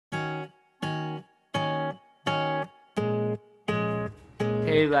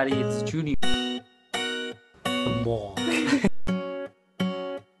Hey everybody, it's Junior. The mall.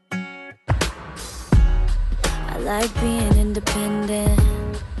 I like being independent,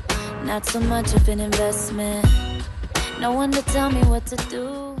 not so much of an investment. No one to tell me what to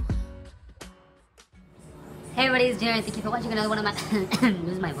do. Hey everybody, it's Junior. Thank you for watching another one of my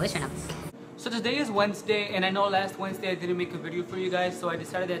losing my voice right now. So today is Wednesday, and I know last Wednesday I didn't make a video for you guys, so I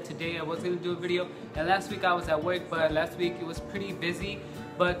decided that today I was going to do a video. And last week I was at work, but last week it was pretty busy.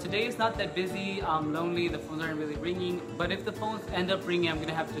 But today is not that busy. I'm lonely, the phones aren't really ringing. But if the phones end up ringing, I'm going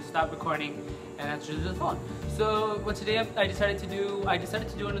to have to stop recording and answer the phone. So what today I decided to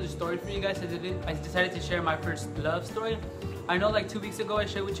do another story for you guys. I decided to share my first love story. I know like 2 weeks ago I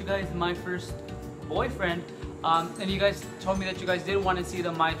shared with you guys my first boyfriend. And you guys told me that you guys didn't want to see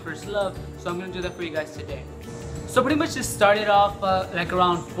my first love, so I'm going to do that for you guys today. So pretty much this started off like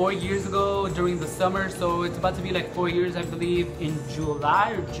around 4 years ago during the summer, so it's about to be like 4 years I believe in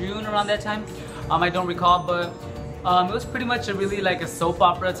July or June, around that time. I don't recall, but it was pretty much a soap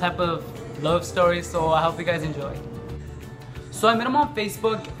opera type of love story, so I hope you guys enjoy. So I met him on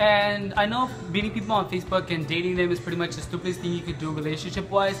Facebook, and I know meeting people on Facebook and dating them is pretty much the stupidest thing you could do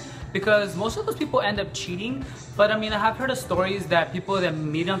relationship-wise, because most of those people end up cheating. But I mean, I have heard of stories that people that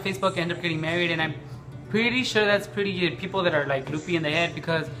meet on Facebook end up getting married, and I'm pretty sure that's people that are like loopy in the head,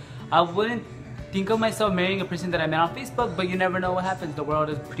 because I wouldn't think of myself marrying a person that I met on Facebook, but you never know what happens. The world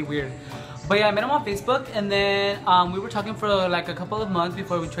is pretty weird. But yeah, I met him on Facebook, and then we were talking for like a couple of months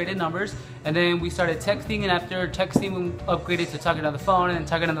before we traded numbers, and then we started texting, and after texting we upgraded to talking on the phone, and then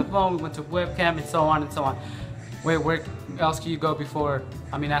talking on the phone we went to webcam, and so on and so on. Wait, where else can you go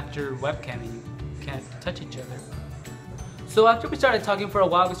after webcam? You can't touch each other. So after we started talking for a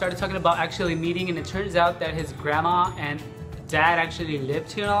while, we started talking about actually meeting, and it turns out that his grandma and dad actually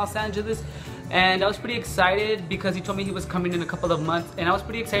lived here in Los Angeles. And I was pretty excited because he told me he was coming in a couple of months, and I was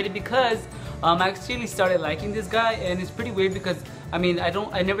pretty excited because I actually started liking this guy. And it's pretty weird because I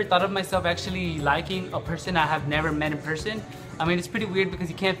never thought of myself actually liking a person I have never met in person. I mean, it's pretty weird because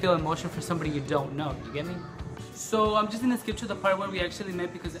you can't feel emotion for somebody you don't know. You get me? So I'm just gonna skip to the part where we actually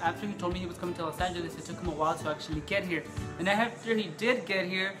met, because after he told me he was coming to Los Angeles, it took him a while to actually get here. And after he did get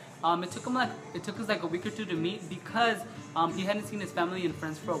here, it took us like a week or two to meet, because he hadn't seen his family and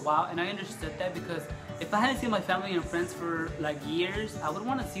friends for a while, and I understood that, because if I hadn't seen my family and friends for like years, I would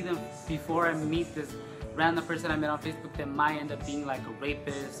want to see them before I meet this random person I met on Facebook that might end up being like a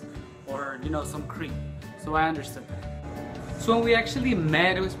rapist or, you know, some creep. So I understood that. So when we actually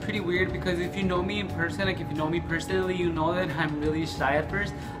met, it was pretty weird, because if you know me in person, like if you know me personally, you know that I'm really shy at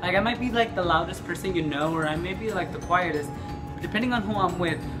first. Like I might be like the loudest person you know, or I may be like the quietest, depending on who I'm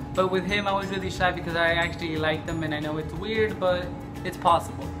with. But with him, I was really shy because I actually liked him, and I know it's weird, but it's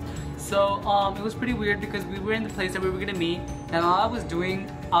possible. So it was pretty weird because we were in the place that we were gonna meet, and all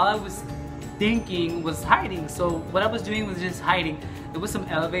I was thinking was hiding. So what I was doing was just hiding. There was some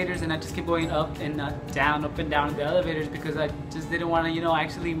elevators, and I just kept going up and down the elevators, because I just didn't want to, you know,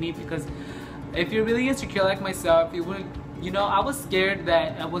 actually meet. Because if you're really insecure like myself, you wouldn't, you know, I was scared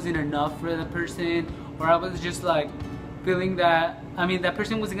that I wasn't enough for the person, or I was just like feeling that, that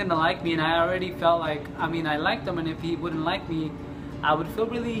person wasn't gonna like me, and I already felt like, I liked him, and if he wouldn't like me, I would feel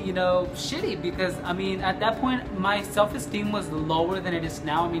really, you know, shitty, because at that point my self-esteem was lower than it is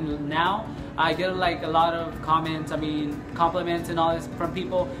now. Now I get like a lot of comments, compliments and all this from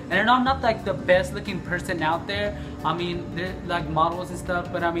people, and I know I'm not like the best looking person out there. They're like models and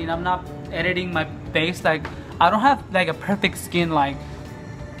stuff, but I'm not editing my face. Like I don't have like a perfect skin. Like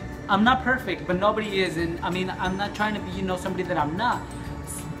I'm not perfect, but nobody is, and I'm not trying to be, you know, somebody that I'm not.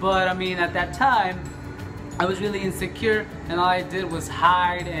 But at that time I was really insecure, and all I did was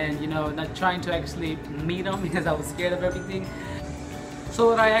hide and, you know, not trying to actually meet him because I was scared of everything. So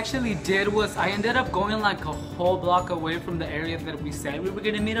what I actually did was I ended up going like a whole block away from the area that we said we were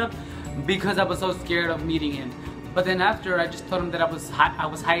gonna meet up, because I was so scared of meeting him. But then after, I just told him that I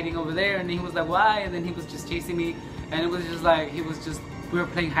was hiding over there, and he was like, why? And then he was just chasing me, and it was just like we were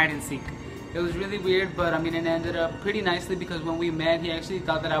playing hide and seek. It was really weird, but it ended up pretty nicely, because when we met, he actually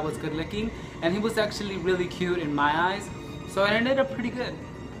thought that I was good looking, and he was actually really cute in my eyes. So it ended up pretty good.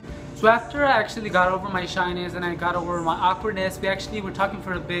 So after I actually got over my shyness and I got over my awkwardness, we actually were talking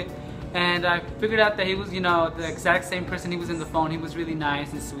for a bit, and I figured out that he was, you know, the exact same person he was in the phone. He was really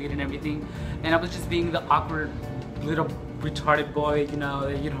nice and sweet and everything, and I was just being the awkward little retarded boy, you know,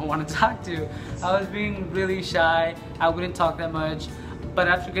 that you don't want to talk to. I was being really shy. I wouldn't talk that much. But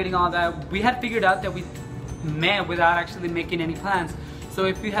after getting all that, we had figured out that we met without actually making any plans. So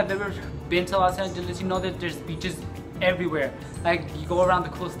if you have ever been to Los Angeles, you know that there's beaches everywhere. Like you go around the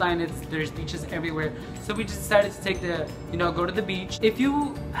coastline, there's beaches everywhere. So we just decided to take go to the beach. If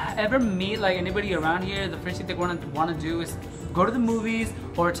you ever meet like anybody around here, the first thing they want to do is go to the movies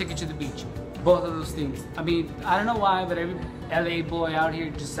or take you to the beach. Both of those things. I mean, I don't know why, but every LA boy out here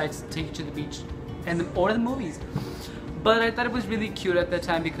decides to take you to the beach or the movies. But I thought it was really cute at that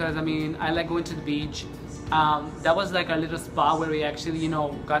time because I mean, I like going to the beach. That was like our little spot where we actually,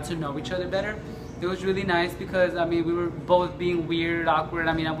 got to know each other better. It was really nice because I mean, we were both being weird, awkward.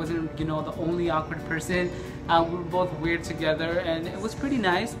 I mean, I wasn't, the only awkward person. We were both weird together, and it was pretty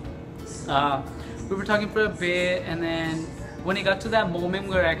nice. We were talking for a bit, and then when it got to that moment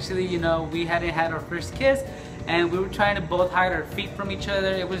where actually, we hadn't had our first kiss, and we were trying to both hide our feet from each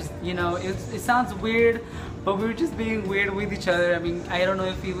other. It was, it sounds weird, but we were just being weird with each other. I mean, I don't know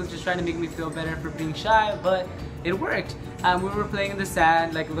if he was just trying to make me feel better for being shy, but it worked. We were playing in the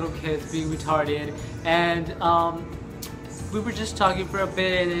sand like little kids being retarded, and we were just talking for a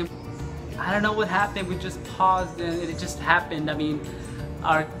bit, and I don't know what happened. We just paused, and it just happened. I mean,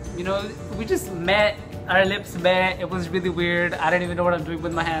 we just met. Our lips met. It was really weird. I don't even know what I'm doing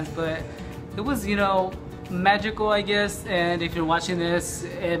with my hands, but it was, magical, I guess. And if you're watching this,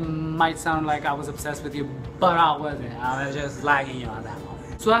 it might sound like I was obsessed with you, but I wasn't. I was just liking you on that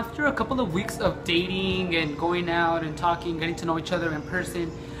moment. So after a couple of weeks of dating and going out and talking, getting to know each other in person,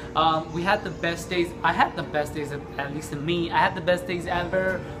 we had the best days. I had the best days, at least in me. I had the best days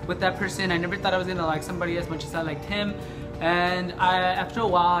ever with that person. I never thought I was gonna like somebody as much as I liked him. And after a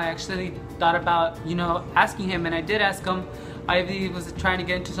while, I actually thought about, asking him, and I did ask him if he was trying to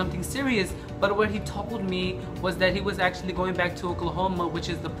get into something serious. But what he told me was that he was actually going back to Oklahoma, which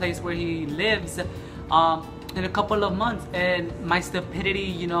is the place where he lives, in a couple of months. And my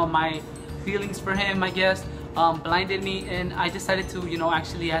stupidity, my feelings for him, I guess, blinded me, and I decided to,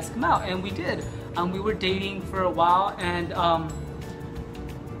 actually ask him out, and we did. We were dating for a while, and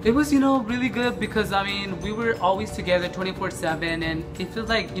it was, really good because, I mean, we were always together 24/7, and it feels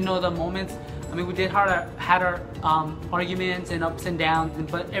like, the moments, I mean, we did had our arguments and ups and downs,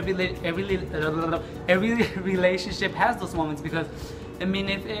 but every relationship has those moments because, I mean,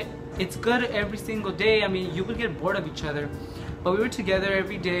 if it's good every single day, I mean, you would get bored of each other. But we were together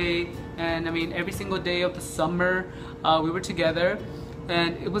every day, and I mean, every single day of the summer, we were together,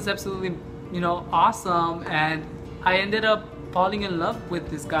 and it was absolutely, awesome, and I ended up falling in love with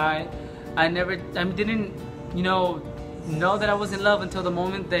this guy. I didn't, know that I was in love until the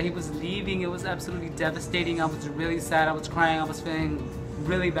moment that he was leaving. It was absolutely devastating. I was really sad. I was crying. I was feeling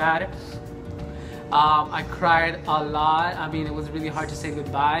really bad. I cried a lot. I mean, it was really hard to say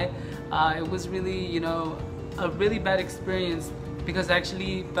goodbye. It was really, a really bad experience because I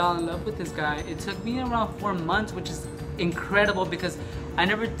actually fell in love with this guy. It took me around 4 months, which is incredible because I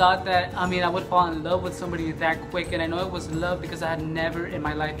never thought that, I mean, I would fall in love with somebody that quick, and I know it was love because I had never in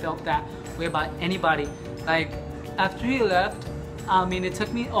my life felt that way about anybody. Like, after he left, I mean, it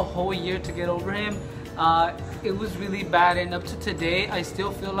took me a whole year to get over him. It was really bad, and up to today, I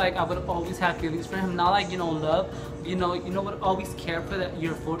still feel like I would always have feelings for him. Not like, love, would always care for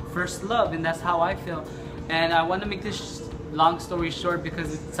your first love, and that's how I feel. And I want to make this long story short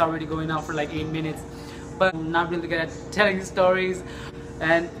because it's already going on for like 8 minutes. But I'm not really good at telling stories.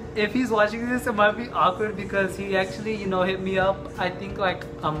 And if he's watching this, it might be awkward because he actually, hit me up, I think like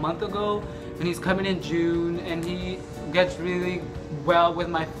a month ago, and he's coming in June, and he gets really well with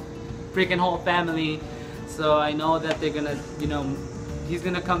my freaking whole family. So I know that they're gonna, he's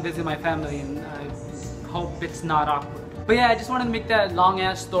gonna come visit my family, and I hope it's not awkward. But yeah, I just wanted to make that long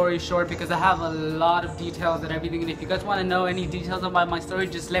ass story short because I have a lot of details and everything, and if you guys want to know any details about my story,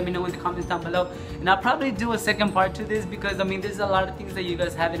 just let me know in the comments down below, and I'll probably do a second part to this because, I mean, there's a lot of things that you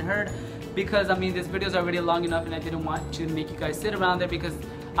guys haven't heard because, I mean, this video is already long enough, and I didn't want to make you guys sit around there because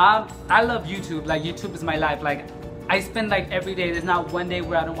I love YouTube. Like, YouTube is my life. Like, I spend like every day, there's not one day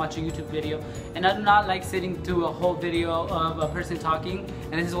where I don't watch a YouTube video, and I do not like sitting through a whole video of a person talking,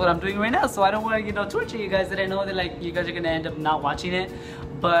 and this is what I'm doing right now, so I don't want to, torture you guys, that I know that like you guys are gonna end up not watching it,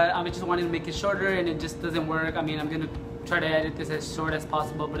 but I'm just wanting to make it shorter, and it just doesn't work. I mean, I'm gonna try to edit this as short as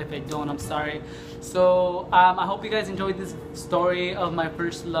possible, but if I don't, I'm sorry. So I hope you guys enjoyed this story of my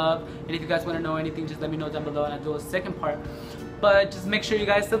first love, and if you guys want to know anything, just let me know down below, and I'll do a second part. But just make sure you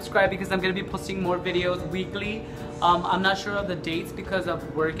guys subscribe because I'm going to be posting more videos weekly. I'm not sure of the dates because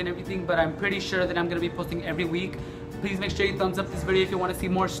of work and everything, but I'm pretty sure that I'm going to be posting every week. Please make sure you thumbs up this video if you want to see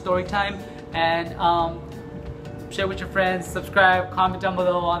more story time, and share with your friends, subscribe, comment down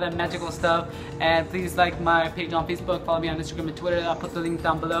below, all that magical stuff, and please like my page on Facebook, follow me on Instagram and Twitter. I'll put the link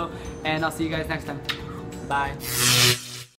down below, and I'll see you guys next time. Bye.